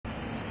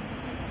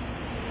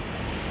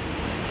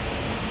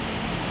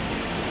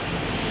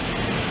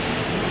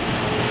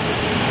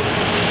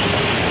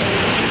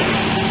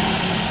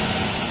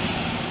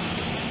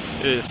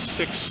is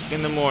 6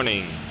 in the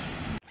morning.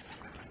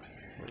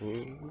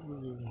 Ooh.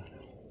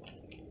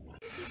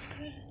 Jesus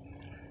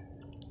Christ.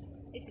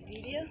 It's a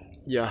video?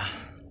 Yeah.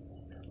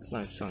 It's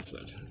nice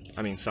sunset.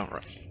 I mean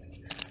sunrise.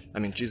 I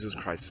mean Jesus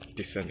Christ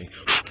descending.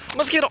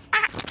 Mosquito!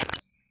 Ah!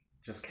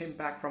 Just came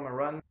back from a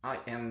run. I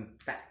am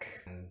back.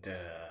 And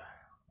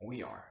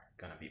we are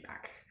gonna be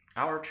back.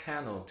 Our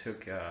channel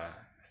took a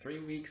 3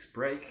 weeks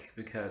break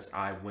because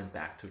I went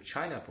back to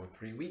China for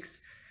 3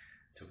 weeks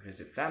to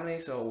visit family,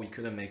 so we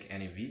couldn't make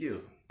any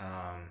video.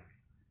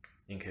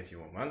 In case you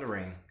were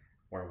wondering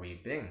where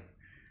we've been.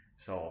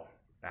 So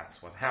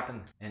that's what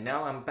happened. And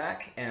now I'm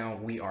back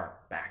and we are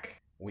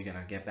back. We're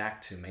gonna get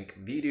back to make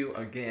video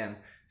again.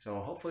 So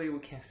hopefully we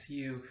can see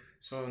you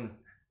soon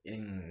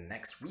in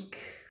next week.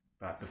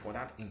 But before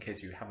that, in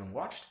case you haven't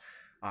watched,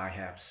 I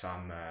have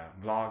some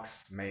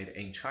vlogs made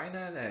in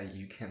China that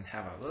you can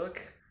have a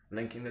look.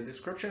 Link in the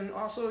description.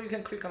 Also, you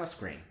can click on the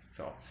screen.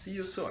 So see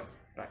you soon.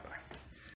 Bye bye.